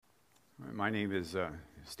My name is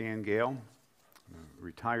Stan Gale. I'm a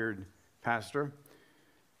retired pastor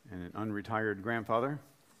and an unretired grandfather,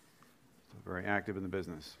 so very active in the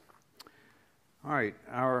business. All right,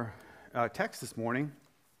 our text this morning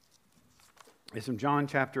is from John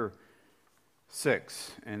chapter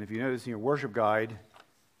 6, and if you notice in your worship guide,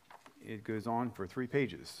 it goes on for 3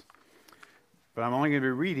 pages. But I'm only going to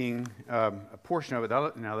be reading a portion of it.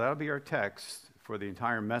 That'll be our text for the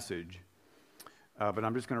entire message. But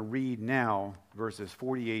I'm just going to read now verses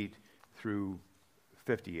 48 through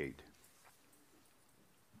 58.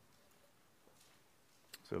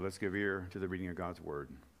 So let's give ear to the reading of God's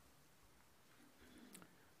word.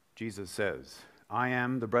 Jesus says, "I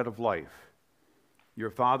am the bread of life.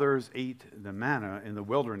 Your fathers ate the manna in the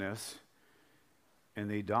wilderness,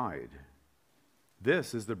 and they died.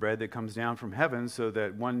 This is the bread that comes down from heaven so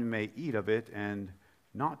that one may eat of it and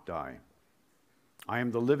not die. I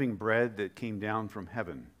am the living bread that came down from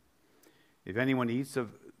heaven. If anyone eats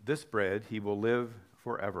of this bread, he will live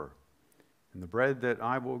forever. And the bread that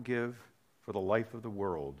I will give for the life of the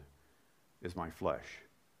world is my flesh."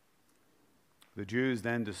 The Jews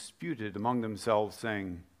then disputed among themselves,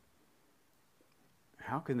 saying,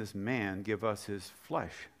 "How can this man give us his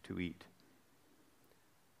flesh to eat?"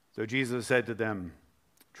 So Jesus said to them,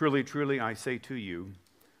 "Truly, truly, I say to you,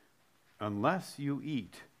 unless you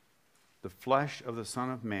eat the flesh of the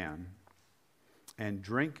Son of Man and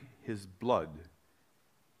drink his blood,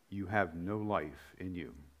 you have no life in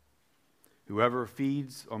you. Whoever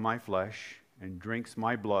feeds on my flesh and drinks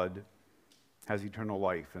my blood has eternal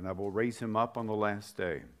life, and I will raise him up on the last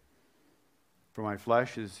day. For my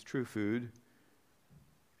flesh is true food,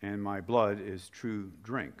 and my blood is true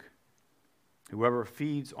drink. Whoever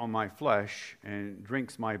feeds on my flesh and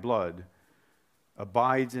drinks my blood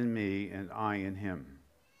abides in me, and I in him.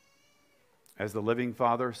 As the living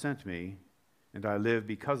Father sent me, and I live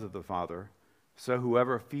because of the Father, so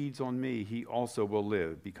whoever feeds on me, he also will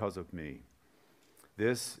live because of me.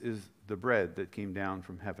 This is the bread that came down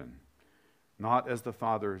from heaven, not as the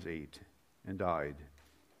fathers ate and died.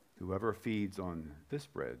 Whoever feeds on this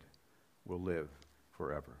bread will live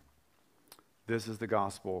forever." This is the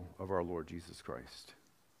gospel of our Lord Jesus Christ.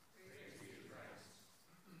 Praise be to Christ.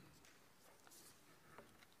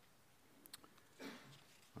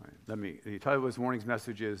 All right, the title of this morning's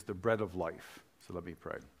message is The Bread of Life. So let me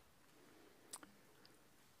pray.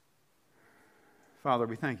 Father,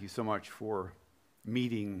 we thank you so much for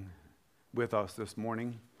meeting with us this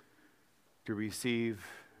morning to receive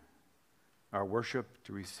our worship,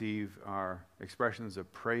 to receive our expressions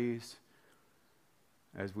of praise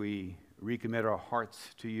as we recommit our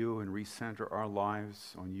hearts to you and recenter our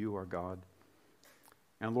lives on you, our God.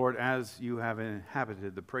 And Lord, as you have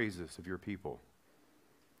inhabited the praises of your people,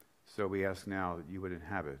 so we ask now that you would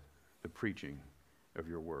inhabit the preaching of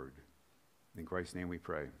your word. In Christ's name we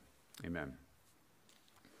pray. Amen.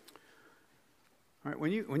 All right,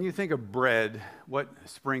 when you think of bread, what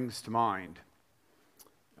springs to mind?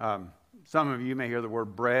 Some of you may hear the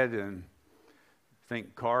word bread and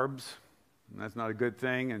think carbs. That's not a good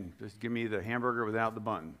thing, and just give me the hamburger without the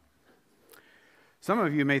bun. Some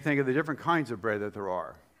of you may think of the different kinds of bread that there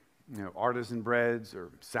are. You know, artisan breads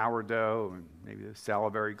or sourdough, and maybe the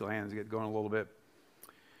salivary glands get going a little bit.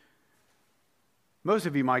 Most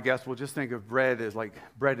of you, my guess, will just think of bread as like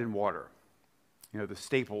bread and water, you know, the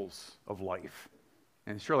staples of life.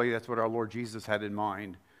 And surely that's what our Lord Jesus had in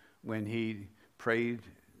mind when he prayed,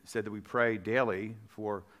 said that we pray daily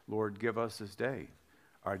for, Lord, give us this day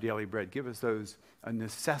our daily bread. Give us those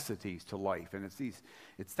necessities to life. And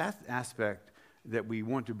it's that aspect that we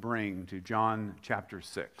want to bring to John chapter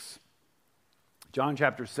 6. John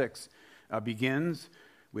chapter 6 begins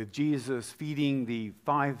with Jesus feeding the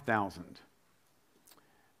 5,000.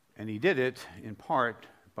 And he did it in part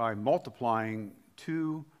by multiplying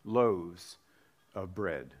 2 loaves of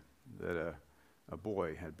bread that a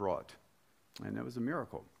boy had brought. And that was a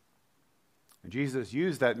miracle. And Jesus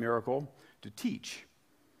used that miracle to teach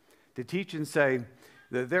and say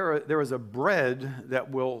that there is a bread that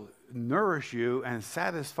will nourish you and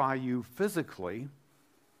satisfy you physically,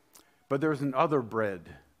 but there's another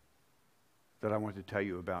bread that I want to tell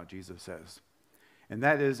you about, Jesus says. And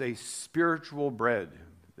that is a spiritual bread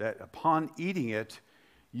that upon eating it,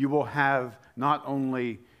 you will have not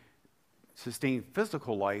only sustained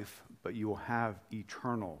physical life, but you will have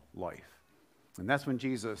eternal life. And that's when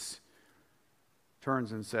Jesus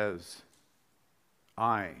turns and says,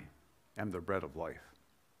 "I am the bread of life."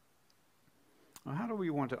 Now, how do we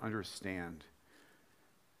want to understand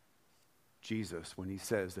Jesus when he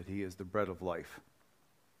says that he is the bread of life?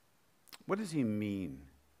 What does he mean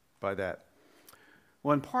by that?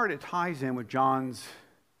 Well, in part, it ties in with John's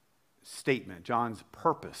statement, John's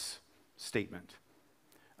purpose statement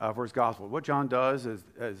for his gospel. What John does is,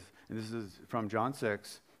 and this is from John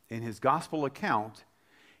 6, in his gospel account,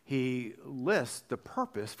 he lists the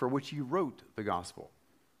purpose for which he wrote the gospel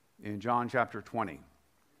in John chapter 20.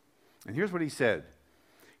 And here's what he said.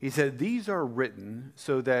 He said, "These are written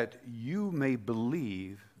so that you may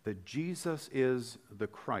believe that Jesus is the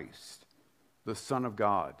Christ, the Son of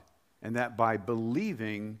God, and that by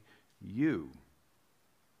believing you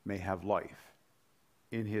may have life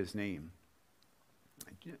in his name."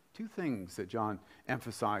 Two things that John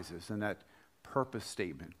emphasizes in that purpose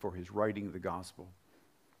statement for his writing the gospel.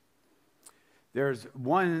 There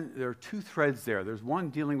are two threads there. There's one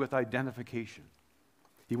dealing with identification.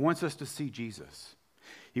 He wants us to see Jesus.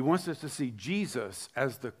 He wants us to see Jesus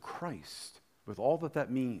as the Christ, with all that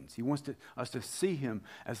means. He wants us to see him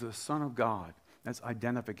as the Son of God. That's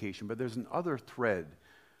identification. But there's another thread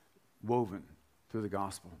woven through the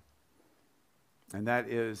gospel, and that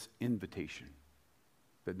is invitation.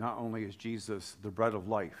 That not only is Jesus the bread of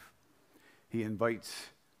life, he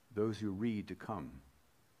invites those who read to come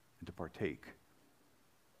and to partake,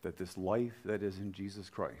 that this life that is in Jesus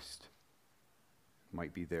Christ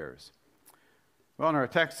might be theirs. Well, in our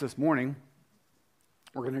text this morning,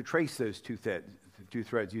 we're going to trace those two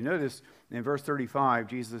threads. You notice in verse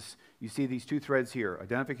 35, you see these two threads here,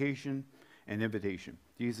 identification and invitation.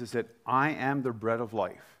 Jesus said, "I am the bread of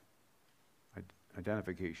life."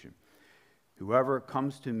 Identification. "Whoever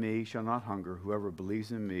comes to me shall not hunger. Whoever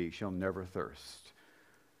believes in me shall never thirst."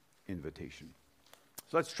 Invitation.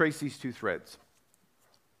 So let's trace these two threads.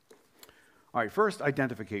 All right, first,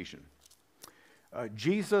 identification.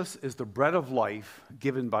 Jesus is the bread of life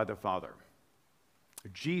given by the Father.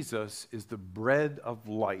 Jesus is the bread of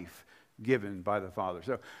life given by the Father.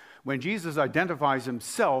 So when Jesus identifies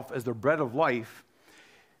himself as the bread of life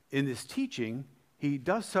in this teaching, he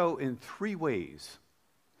does so in three ways.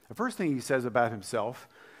 The first thing he says about himself,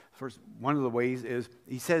 one of the ways is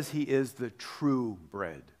he says he is the true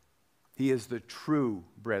bread. He is the true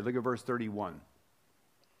bread. Look at verse 31.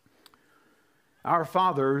 "Our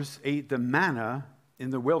fathers ate the manna in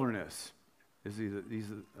the wilderness."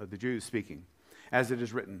 These are the Jews speaking. "As it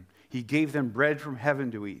is written, he gave them bread from heaven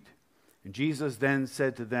to eat. And Jesus then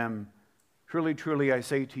said to them, 'Truly, truly, I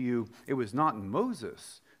say to you, it was not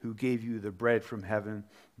Moses who gave you the bread from heaven,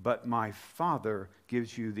 but my Father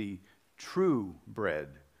gives you the true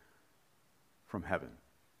bread from heaven.'"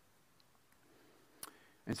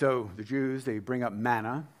 And so the Jews, they bring up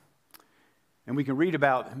manna. And we can read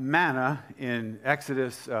about manna in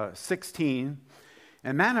Exodus 16.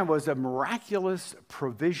 And manna was a miraculous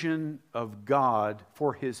provision of God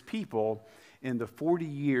for his people in the 40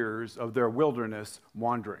 years of their wilderness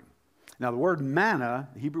wandering. Now, the word manna,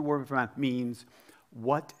 the Hebrew word for manna, means,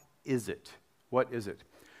 what is it? What is it?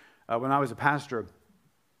 When I was a pastor,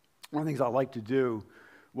 one of the things I liked to do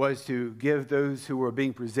was to give those who were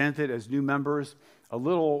being presented as new members a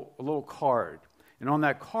little card. And on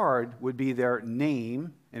that card would be their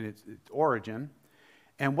name and its origin,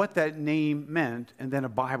 and what that name meant, and then a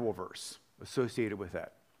Bible verse associated with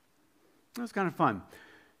that. It was kind of fun.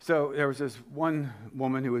 So there was this one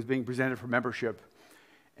woman who was being presented for membership,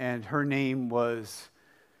 and her name was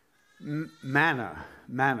Manna.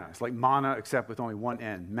 Manna. It's like manna, except with only one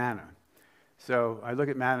N. Manna. So I look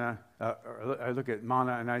at manna, I look at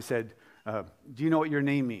Mana, and I said, "Do you know what your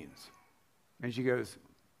name means?" And she goes,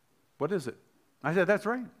 "What is it?" I said, "That's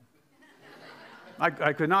right."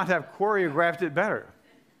 I could not have choreographed it better.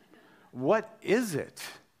 What is it?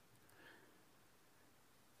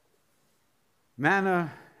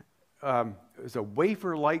 Manna is a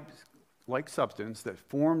wafer-like substance that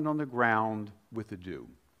formed on the ground with the dew.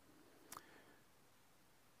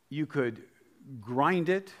 You could grind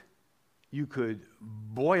it. You could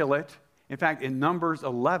boil it. In fact, in Numbers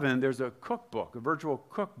 11, there's a cookbook, a virtual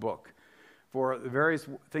cookbook, for the various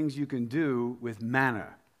things you can do with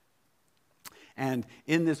manna. And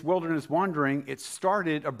in this wilderness wandering, it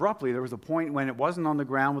started abruptly. There was a point when it wasn't on the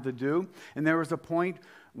ground with the dew, and there was a point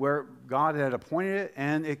where God had appointed it,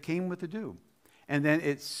 and it came with the dew. And then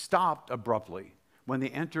it stopped abruptly when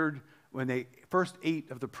they first ate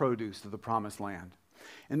of the produce of the promised land.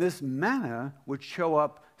 And this manna would show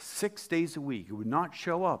up 6 days a week. It would not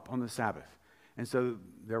show up on the Sabbath. And so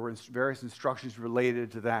there were various instructions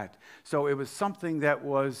related to that. So it was something that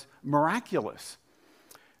was miraculous.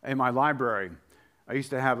 In my library, I used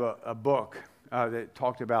to have a book that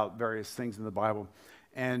talked about various things in the Bible,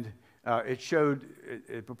 and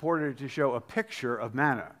it purported to show a picture of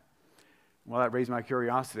manna. Well, that raised my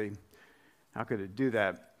curiosity. How could it do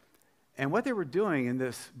that? And what they were doing in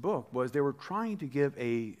this book was they were trying to give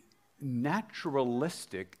a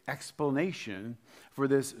naturalistic explanation for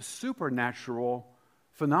this supernatural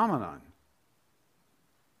phenomenon.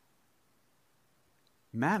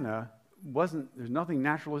 Manna there's nothing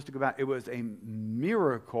naturalistic about it. It was a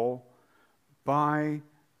miracle by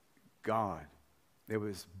God. It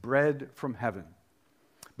was bread from heaven.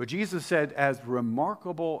 But Jesus said, as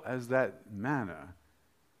remarkable as that manna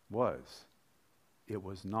was, it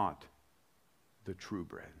was not the true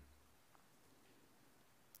bread.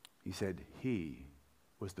 He said he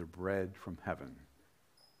was the bread from heaven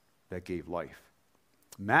that gave life.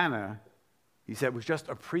 Manna, he said, was just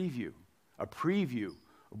a preview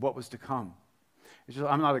of what was to come.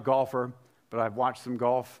 I'm not a golfer, but I've watched some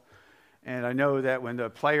golf, and I know that when the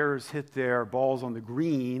players hit their balls on the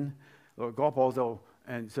green, the golf balls,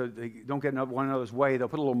 and so they don't get one another's way, they'll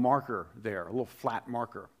put a little marker there, a little flat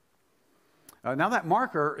marker. Now that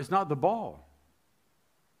marker is not the ball,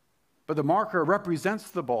 but the marker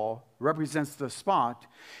represents the ball, represents the spot,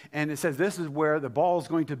 and it says this is where the ball is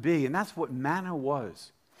going to be, and that's what manna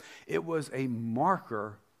was. It was a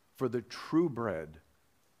marker for the true bread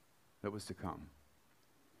that was to come.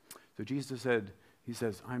 So Jesus said, he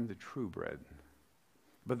says, I'm the true bread.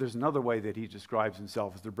 But there's another way that he describes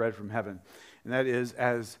himself as the bread from heaven, and that is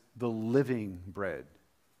as the living bread.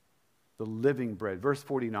 The living bread. Verse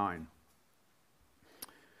 49.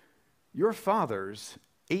 Your fathers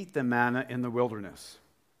ate the manna in the wilderness,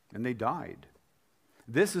 and they died.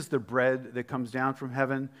 This is the bread that comes down from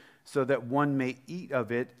heaven, so that one may eat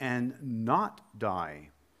of it and not die.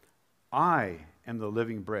 I am the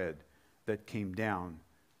living bread that came down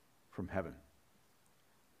from heaven.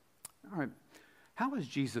 All right. How is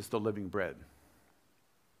Jesus the living bread?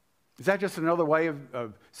 Is that just another way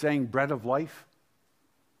of saying bread of life?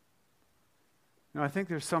 No, I think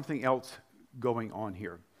there's something else going on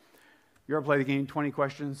here. You ever play the game 20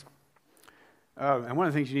 Questions? And one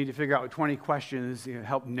of the things you need to figure out with 20 questions,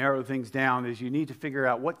 help narrow things down, is you need to figure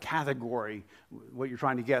out what category what you're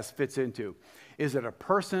trying to guess fits into. Is it a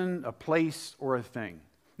person, a place, or a thing?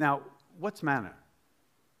 Now, what's manna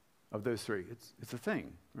of those three? It's a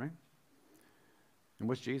thing, right? And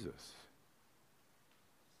what's Jesus?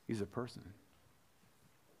 He's a person.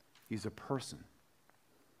 He's a person.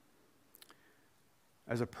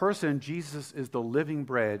 As a person, Jesus is the living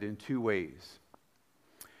bread in two ways.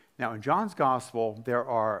 Now, in John's gospel, there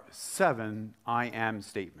are 7 I am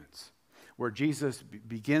statements, where Jesus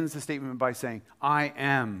begins the statement by saying, I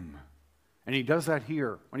am. And he does that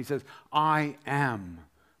here when he says, I am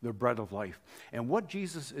the bread of life. And what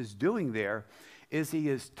Jesus is doing there is he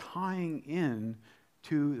is tying in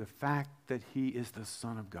to the fact that he is the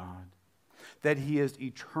Son of God, that he is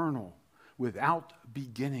eternal, without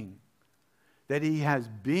beginning, that he has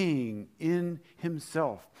being in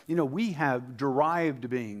himself. You know, we have derived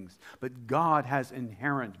beings, but God has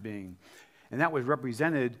inherent being. And that was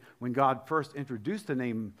represented when God first introduced the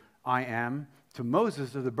name I am to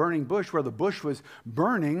Moses of the burning bush, where the bush was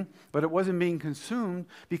burning, but it wasn't being consumed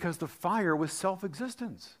because the fire was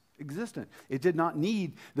existent. It did not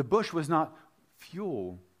need, the bush was not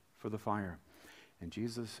fuel for the fire. And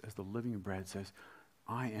Jesus, as the living bread, says,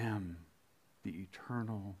 I am the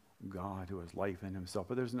eternal God who has life in himself.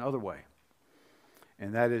 But there's another way,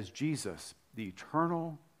 and that is Jesus, the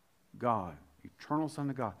eternal God, eternal Son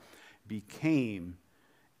of God, became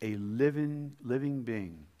a living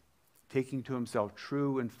being, taking to himself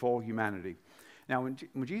true and full humanity. Now,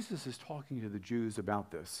 when Jesus is talking to the Jews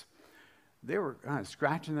about this, they were kind of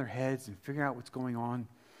scratching their heads and figuring out what's going on.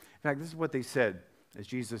 In fact, this is what they said as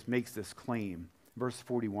Jesus makes this claim. Verse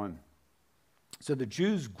 41. So the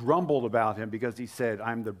Jews grumbled about him because he said,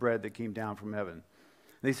 I'm the bread that came down from heaven.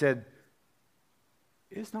 They said,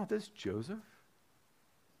 is not this Joseph,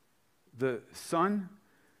 the son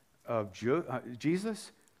of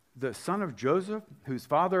Jesus, the son of Joseph, whose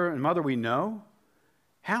father and mother we know?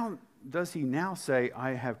 How does he now say,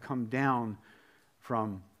 I have come down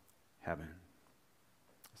from heaven?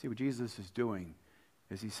 See, what Jesus is doing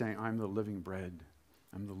is he's saying, I'm the living bread.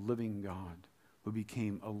 I'm the living God who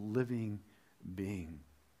became a living being.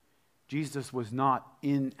 Jesus was not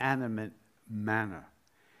inanimate manna.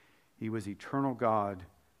 He was eternal God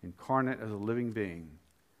incarnate as a living being,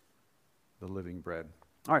 the living bread.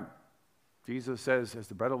 All right. Jesus says, as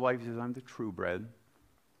the bread of life, he says, I'm the true bread.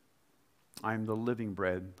 I'm the living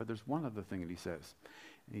bread. But there's one other thing that he says.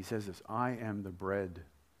 And he says this, I am the bread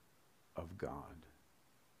of God.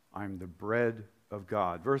 I'm the bread of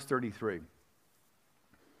God. Verse 33.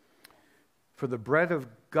 For the bread of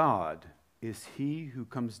God is he who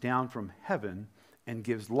comes down from heaven and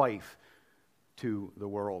gives life to the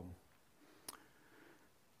world.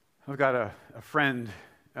 I've got a friend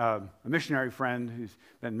a missionary friend who's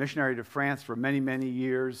been missionary to France for many, many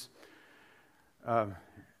years.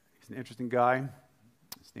 He's an interesting guy.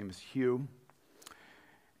 His name is Hugh.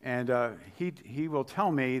 And he will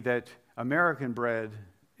tell me that American bread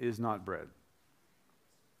is not bread.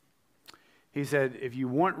 He said, if you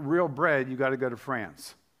want real bread, you got to go to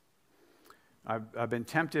France. I've been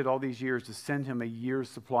tempted all these years to send him a year's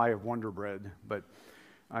supply of Wonder Bread, but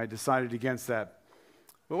I decided against that.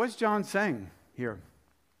 But what's John saying here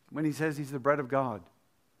when he says he's the bread of God?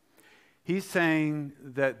 He's saying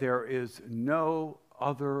that there is no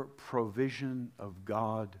other provision of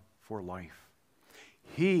God for life.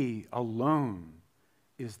 He alone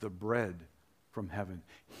is the bread from heaven.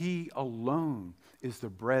 He alone is the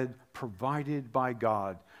bread provided by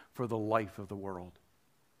God for the life of the world.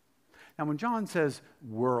 Now, when John says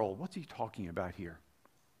world, what's he talking about here?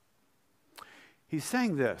 He's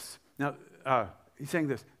saying this. Now,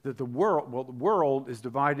 that the world is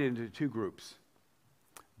divided into two groups: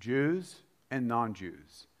 Jews and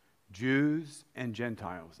non-Jews, Jews and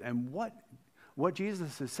Gentiles. And what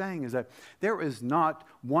Jesus is saying is that there is not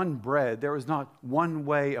one bread, there is not one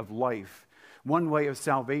way of life, one way of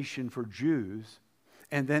salvation for Jews,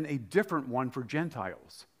 and then a different one for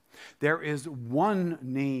Gentiles. There is one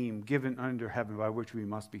name given under heaven by which we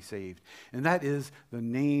must be saved, and that is the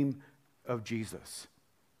name of Jesus.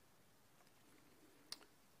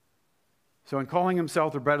 So in calling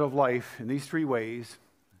himself the bread of life in these three ways,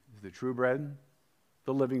 the true bread,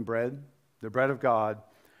 the living bread, the bread of God,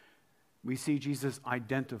 we see Jesus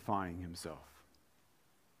identifying himself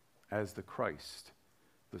as the Christ,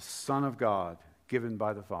 the Son of God, given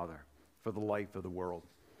by the Father for the life of the world.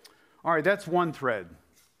 All right, that's one thread,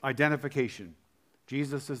 identification.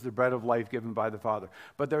 Jesus is the bread of life given by the Father.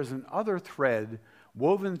 But there's another thread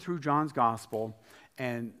woven through John's gospel,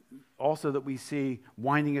 and also that we see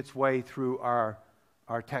winding its way through our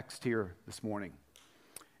text here this morning.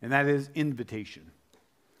 And that is invitation.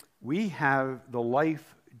 We have the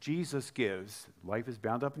life Jesus gives. Life is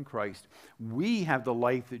bound up in Christ. We have the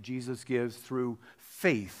life that Jesus gives through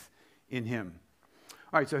faith in him.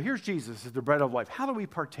 All right, so here's Jesus as the bread of life. How do we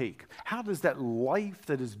partake? How does that life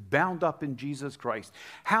that is bound up in Jesus Christ,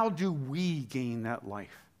 how do we gain that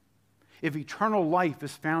life? If eternal life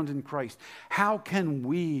is found in Christ, how can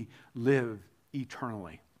we live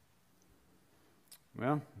eternally?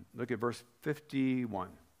 Well, look at verse 51.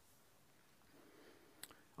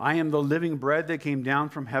 I am the living bread that came down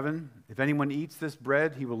from heaven. If anyone eats this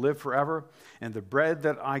bread, he will live forever. And the bread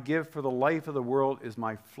that I give for the life of the world is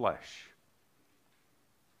my flesh.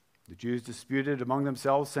 The Jews disputed among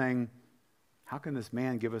themselves, saying, how can this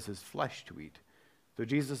man give us his flesh to eat? So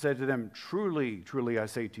Jesus said to them, truly, truly, I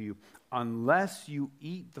say to you, unless you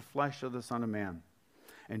eat the flesh of the Son of Man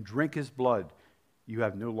and drink his blood, you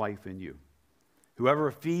have no life in you. Whoever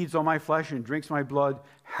feeds on my flesh and drinks my blood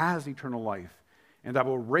has eternal life, and I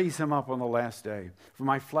will raise him up on the last day. For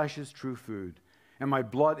my flesh is true food, and my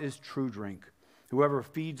blood is true drink. Whoever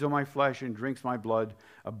feeds on my flesh and drinks my blood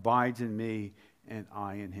abides in me, and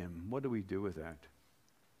I in him. What do we do with that?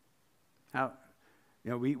 How,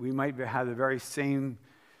 we might have the very same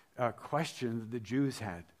question that the Jews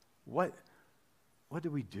had. What do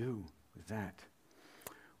we do with that?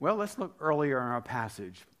 Well, let's look earlier in our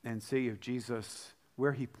passage and see if Jesus,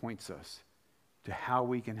 where he points us to how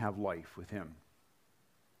we can have life with him.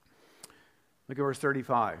 Look at verse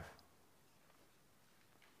 35.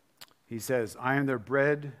 He says, I am the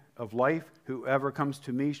bread of life. Whoever comes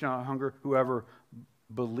to me shall not hunger. Whoever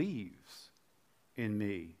believes in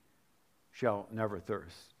me shall never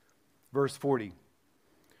thirst. Verse 40.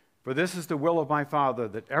 For this is the will of my Father,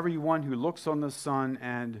 that everyone who looks on the Son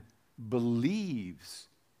and believes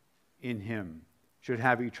in him should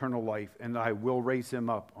have eternal life, and I will raise him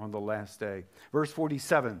up on the last day. Verse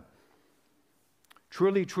 47.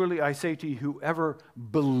 Truly, truly, I say to you, whoever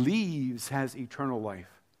believes has eternal life.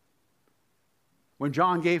 When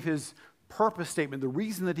John gave his purpose statement, the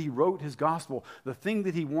reason that he wrote his gospel, the thing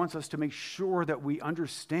that he wants us to make sure that we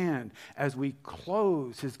understand as we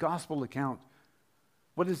close his gospel account,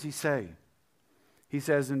 what does he say? He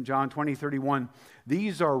says in John 20:31,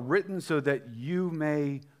 these are written so that you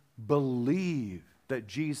may believe that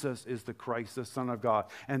Jesus is the Christ, the Son of God,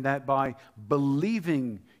 and that by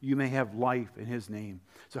believing you may have life in his name.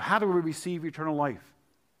 So how do we receive eternal life?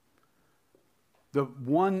 The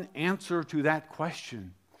one answer to that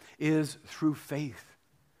question is through faith,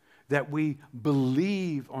 that we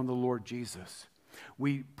believe on the Lord Jesus.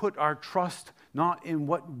 We put our trust not in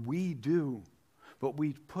what we do, but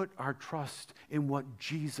we put our trust in what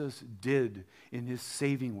Jesus did in his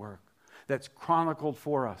saving work. That's chronicled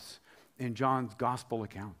for us in John's gospel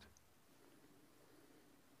account.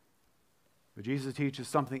 But Jesus teaches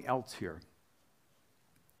something else here,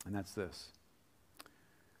 and that's this.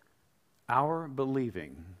 Our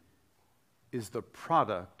believing is the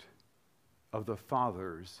product of the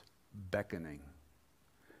Father's beckoning.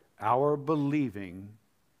 Our believing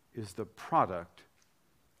is the product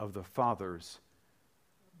of the Father's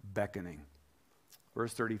beckoning.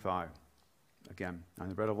 Verse 35, again, I am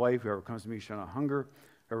the bread of life. Whoever comes to me shall not hunger.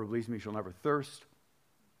 Whoever believes me shall never thirst.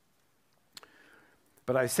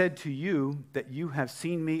 But I said to you that you have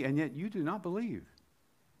seen me, and yet you do not believe.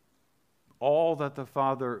 All that the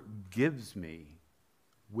Father gives me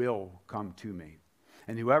will come to me.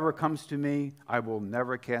 And whoever comes to me, I will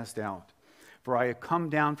never cast out. For I have come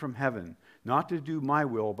down from heaven, not to do my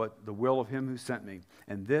will, but the will of him who sent me.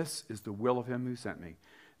 And this is the will of him who sent me,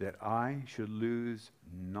 that I should lose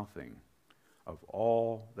nothing of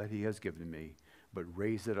all that he has given me, but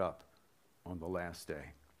raise it up on the last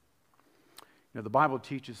day. You know, the Bible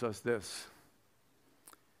teaches us this,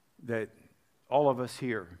 that all of us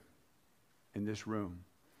here in this room,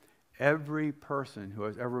 every person who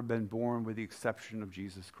has ever been born with the exception of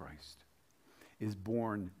Jesus Christ, is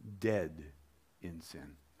born dead in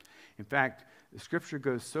sin. In fact, the scripture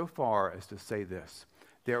goes so far as to say this: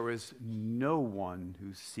 there is no one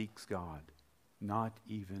who seeks God, not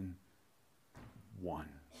even one.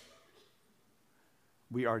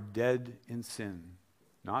 We are dead in sin,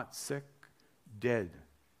 not sick, dead,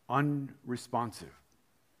 unresponsive.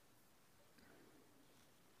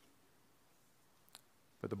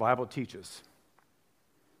 But the Bible teaches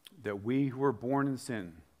that we who are born in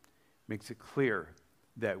sin makes it clear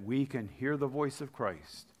that we can hear the voice of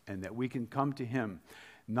Christ and that we can come to him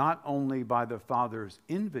not only by the Father's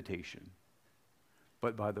invitation,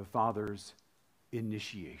 but by the Father's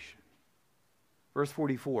initiation. Verse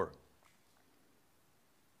 44,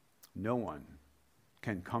 no one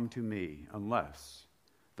can come to me unless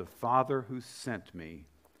the Father who sent me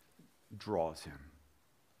draws him,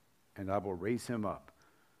 and I will raise him up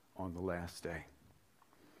on the last day.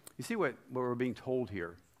 You see what we're being told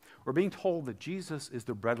here? We're being told that Jesus is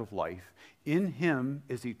the bread of life. In him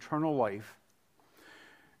is eternal life.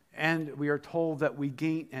 And we are told that we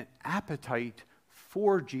gain an appetite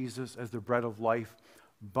for Jesus as the bread of life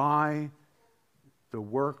by the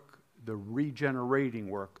work, the regenerating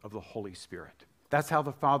work of the Holy Spirit. That's how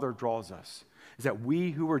the Father draws us, is that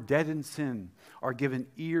we who are dead in sin are given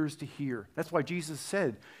ears to hear. That's why Jesus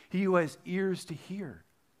said, he who has ears to hear.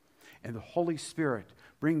 And the Holy Spirit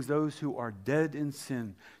brings those who are dead in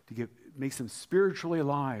sin makes them spiritually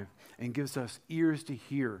alive and gives us ears to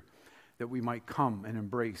hear that we might come and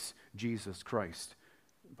embrace Jesus Christ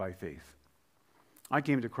by faith. I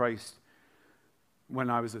came to Christ when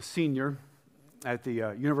I was a senior at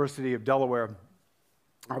the University of Delaware.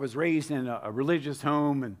 I was raised in a religious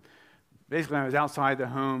home, and basically I was outside the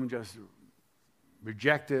home, just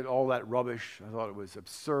rejected all that rubbish. I thought it was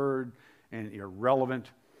absurd and irrelevant.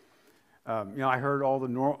 I heard all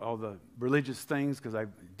the religious things because I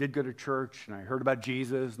did go to church, and I heard about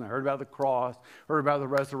Jesus, and I heard about the cross, heard about the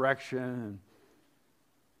resurrection, and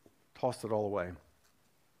tossed it all away.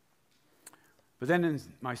 But then in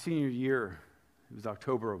my senior year, it was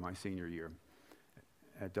October of my senior year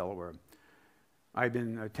at Delaware, I'd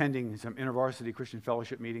been attending some InterVarsity Christian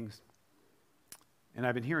Fellowship meetings, and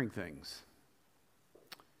I've been hearing things.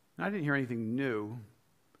 And I didn't hear anything new,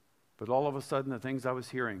 but all of a sudden the things I was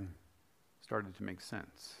hearing started to make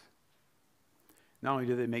sense. Not only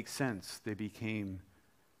did they make sense, they became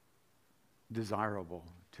desirable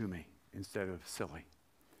to me instead of silly.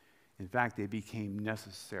 In fact, they became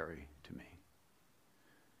necessary to me.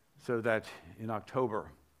 So that in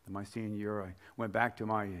October of my senior year, I went back to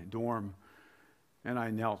my dorm and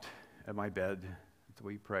I knelt at my bed. That's the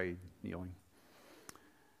way we prayed, kneeling.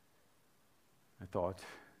 I thought,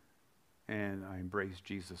 and I embraced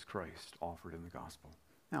Jesus Christ offered in the gospel.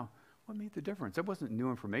 Now, what made the difference? That wasn't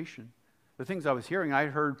new information. The things I was hearing, I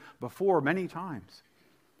had heard before many times.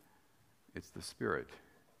 It's the Spirit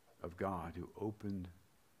of God who opened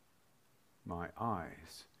my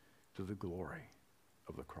eyes to the glory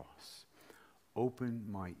of the cross. Opened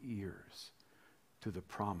my ears to the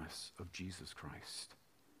promise of Jesus Christ.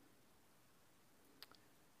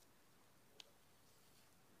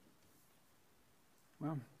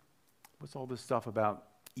 Well, what's all this stuff about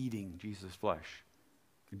eating Jesus' flesh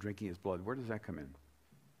and drinking his blood? Where does that come in?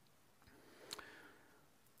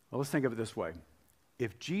 Well, let's think of it this way.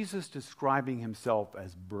 If Jesus describing himself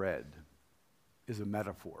as bread is a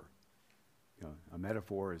metaphor, a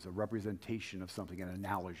metaphor is a representation of something, an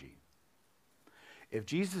analogy. If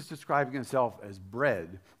Jesus describing himself as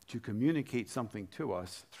bread to communicate something to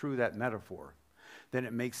us through that metaphor, then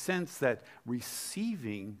it makes sense that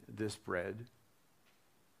receiving this bread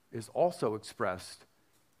is also expressed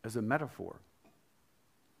as a metaphor.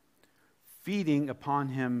 Feeding upon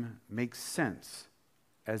him makes sense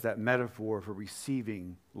as that metaphor for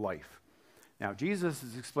receiving life. Now, Jesus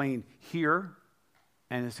is explained here,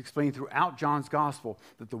 and it's explained throughout John's gospel,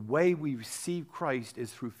 that the way we receive Christ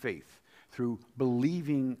is through faith, through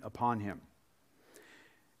believing upon him.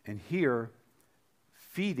 And here,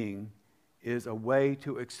 feeding is a way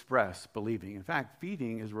to express believing. In fact,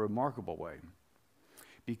 feeding is a remarkable way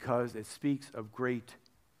because it speaks of great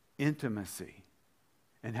intimacy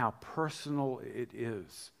and how personal it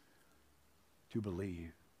is to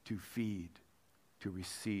believe, to feed, to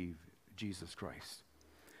receive Jesus Christ.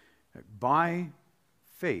 By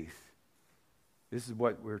faith, this is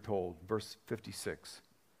what we're told, verse 57.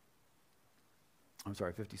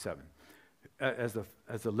 As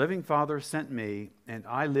the living Father sent me, and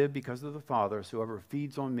I live because of the Father, so whoever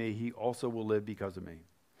feeds on me, he also will live because of me.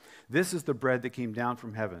 This is the bread that came down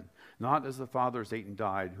from heaven, not as the fathers ate and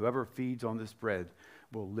died. Whoever feeds on this bread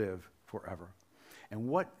will live forever. And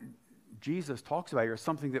what Jesus talks about here is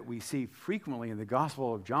something that we see frequently in the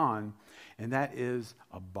Gospel of John, and that is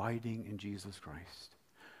abiding in Jesus Christ.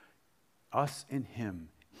 Us in him,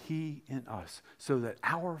 he in us, so that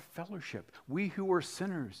our fellowship, we who were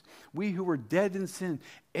sinners, we who were dead in sin,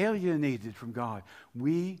 alienated from God,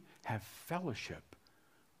 we have fellowship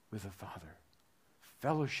with the Father,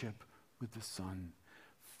 fellowship with the Son,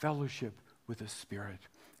 fellowship with the Spirit,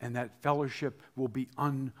 and that fellowship will be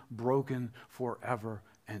unbroken forever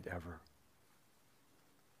and ever.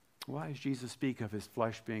 Why does Jesus speak of his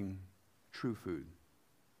flesh being true food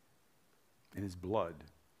and his blood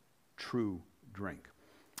true drink?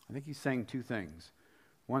 I think he's saying two things.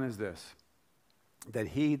 One is this, that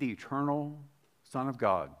he, the eternal Son of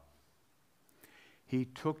God, he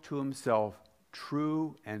took to himself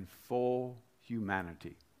true and full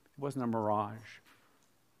humanity. It wasn't a mirage.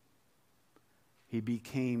 He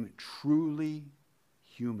became truly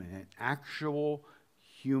human, an actual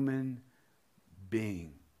human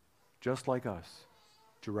being, just like us,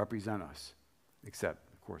 to represent us,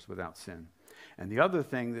 except, of course, without sin. And the other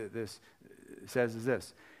thing that this says is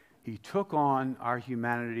this: he took on our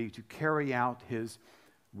humanity to carry out his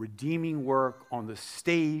redeeming work on the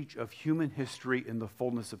stage of human history in the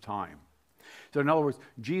fullness of time. So in other words,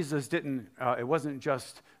 Jesus didn't, it wasn't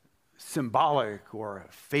just symbolic or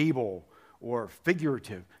a fable or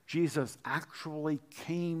figurative. Jesus actually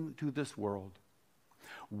came to this world,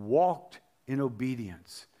 walked in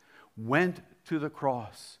obedience, went to the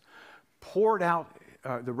cross, poured out,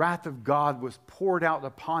 the wrath of God was poured out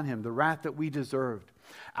upon him, the wrath that we deserved.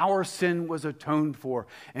 Our sin was atoned for,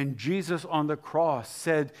 and Jesus on the cross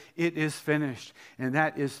said, "It is finished." And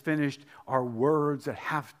that is finished are words that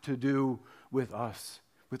have to do with us,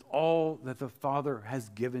 with all that the Father has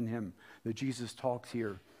given him, that Jesus talks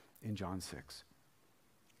here in John 6.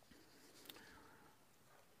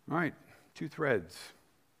 All right, two threads: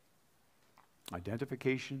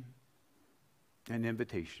 identification and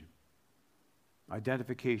invitation.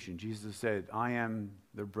 Identification, Jesus said, "I am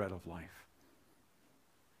the bread of life.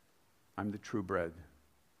 I'm the true bread.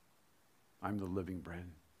 I'm the living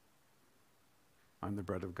bread. I'm the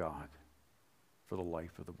bread of God for the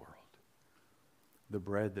life of the world." The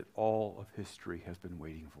bread that all of history has been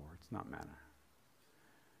waiting for. It's not manna.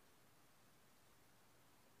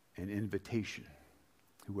 An invitation.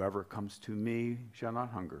 Whoever comes to me shall not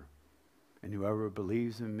hunger, and whoever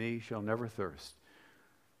believes in me shall never thirst,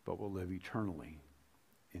 but will live eternally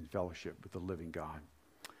in fellowship with the living God.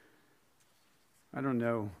 I don't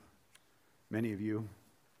know many of you.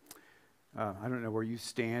 I don't know where you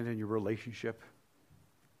stand in your relationship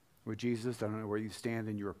with Jesus. I don't know where you stand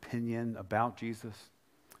in your opinion about Jesus.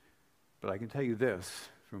 But I can tell you this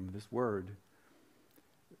from this word,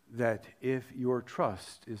 that if your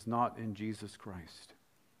trust is not in Jesus Christ,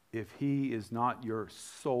 if he is not your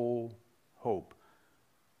sole hope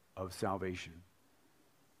of salvation,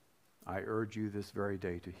 I urge you this very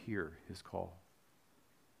day to hear his call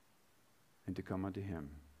and to come unto him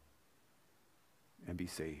and be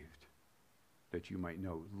saved, that you might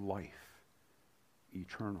know life,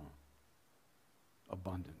 eternal,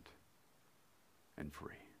 abundant, and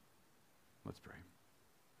free. Let's pray.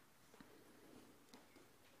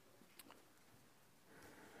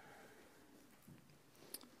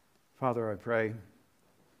 Father, I pray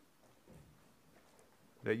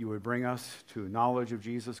that you would bring us to knowledge of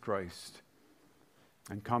Jesus Christ,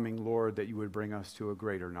 and coming, Lord, that you would bring us to a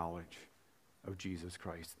greater knowledge of Jesus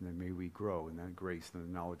Christ, and then may we grow in that grace and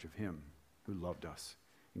the knowledge of him who loved us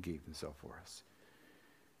and gave himself for us.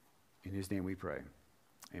 In his name we pray.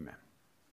 Amen.